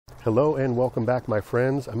Hello and welcome back, my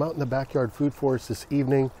friends. I'm out in the backyard food forest this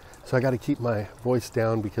evening, so I got to keep my voice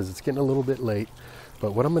down because it's getting a little bit late.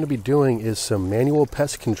 But what I'm going to be doing is some manual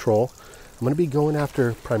pest control. I'm going to be going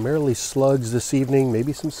after primarily slugs this evening,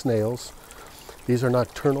 maybe some snails. These are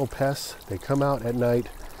nocturnal pests. They come out at night.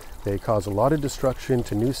 They cause a lot of destruction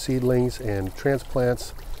to new seedlings and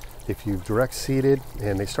transplants. If you've direct seeded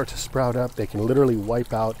and they start to sprout up, they can literally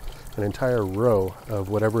wipe out an entire row of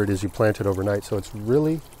whatever it is you planted overnight. So it's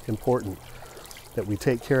really important that we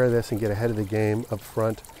take care of this and get ahead of the game up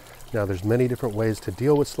front. Now, there's many different ways to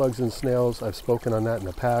deal with slugs and snails. I've spoken on that in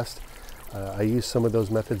the past. I use some of those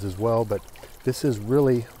methods as well, but this is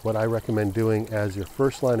really what I recommend doing as your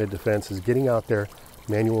first line of defense, is getting out there,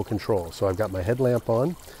 manual control. So I've got my headlamp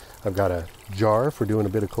on, I've got a jar for doing a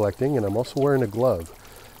bit of collecting, and I'm also wearing a glove.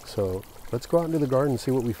 So let's go out into the garden and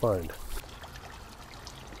see what we find.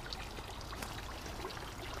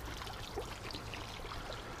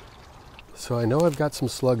 So I know I've got some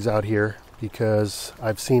slugs out here because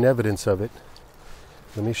I've seen evidence of it.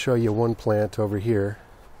 Let me show you one plant over here.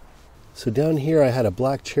 So down here I had a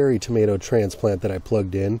black cherry tomato transplant that I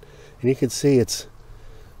plugged in, and you can see it's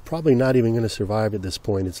probably not even going to survive at this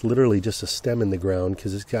point. It's literally just a stem in the ground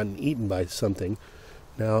because it's gotten eaten by something.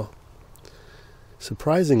 Now,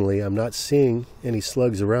 surprisingly, I'm not seeing any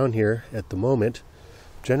slugs around here at the moment.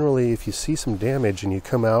 Generally, if you see some damage and you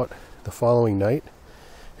come out the following night,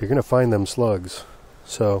 you're going to find them slugs.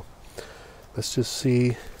 So let's just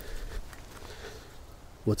see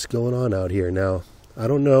what's going on out here. Now, I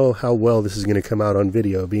don't know how well this is going to come out on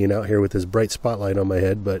video, being out here with this bright spotlight on my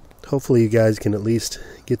head, but hopefully you guys can at least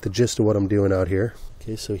get the gist of what I'm doing out here.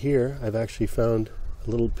 Okay, so here I've actually found a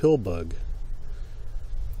little pill bug.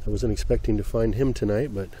 I wasn't expecting to find him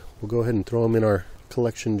tonight, but we'll go ahead and throw him in our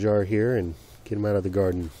collection jar here and get him out of the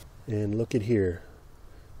garden. And look at here,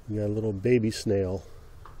 we got a little baby snail.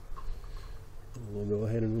 We'll go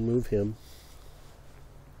ahead and remove him.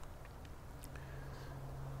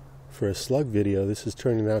 For a slug video, this is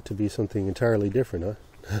turning out to be something entirely different,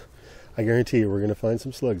 huh? I guarantee you we're going to find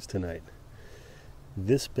some slugs tonight.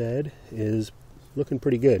 This bed is looking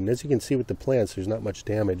pretty good, and as you can see with the plants, there's not much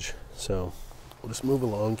damage. So we'll just move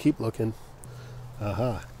along, keep looking.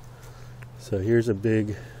 Aha! So here's a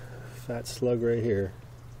big fat slug right here.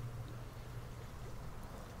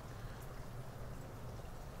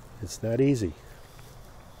 It's that easy.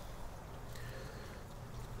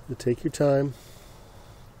 So take your time.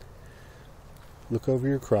 Look over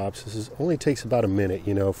your crops. This only takes about a minute,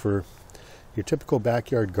 you know. For your typical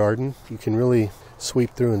backyard garden, you can really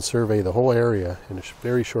sweep through and survey the whole area in a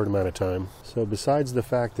very short amount of time. So besides the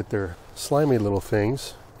fact that they're slimy little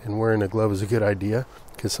things, and wearing a glove is a good idea,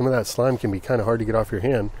 because some of that slime can be kind of hard to get off your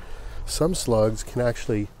hand, some slugs can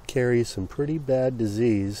actually carry some pretty bad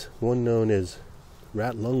disease, one known as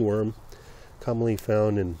rat lungworm, commonly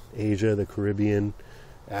found in Asia, the Caribbean,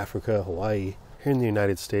 Africa, Hawaii. Here in the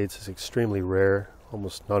United States, it's extremely rare,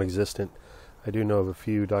 almost non-existent. I do know of a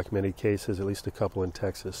few documented cases, at least a couple in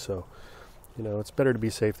Texas. So, you know, it's better to be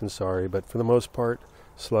safe than sorry. But for the most part,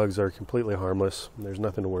 slugs are completely harmless. There's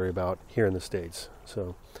nothing to worry about here in the States.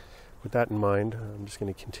 So with that in mind, I'm just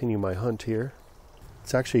going to continue my hunt here.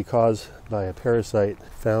 It's actually caused by a parasite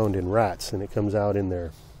found in rats, and it comes out in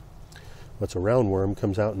their, what's a roundworm,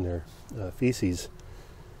 comes out in their feces,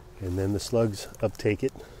 and then the slugs uptake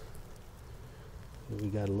it. We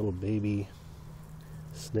got a little baby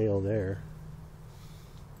snail there.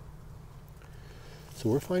 So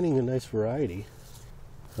we're finding a nice variety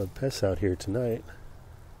of pests out here tonight.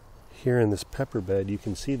 Here in this pepper bed, you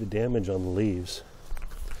can see the damage on the leaves.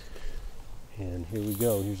 And here we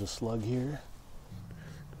go. Here's a slug here.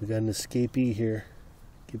 We got an escapee here.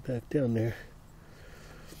 Get back down there.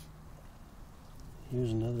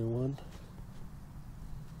 Here's another one.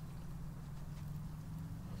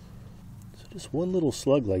 Just one little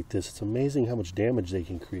slug like this, it's amazing how much damage they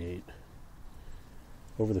can create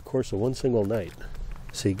over the course of one single night.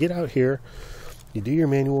 So you get out here, you do your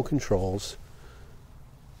manual controls,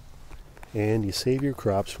 and you save your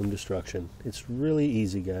crops from destruction. It's really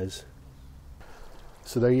easy, guys.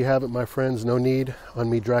 So there you have it, my friends. No need on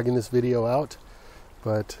me dragging this video out,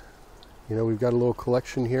 but you know, we've got a little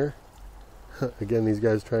collection here. Again, these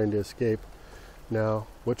guys trying to escape. Now,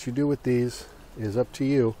 what you do with these is up to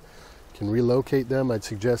you. Can relocate them. I'd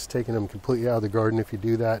suggest taking them completely out of the garden if you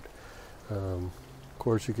do that. Of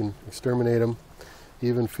course, you can exterminate them,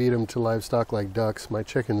 even feed them to livestock like ducks. My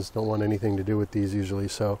chickens don't want anything to do with these usually.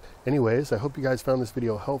 So anyways, I hope you guys found this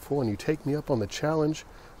video helpful and you take me up on the challenge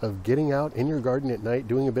of getting out in your garden at night,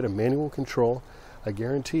 doing a bit of manual control. I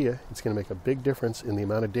guarantee you it's going to make a big difference in the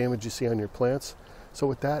amount of damage you see on your plants. So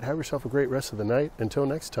with that, have yourself a great rest of the night. Until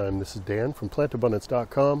next time, this is Dan from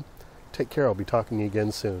plantabundance.com. Take care. I'll be talking to you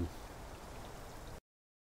again soon.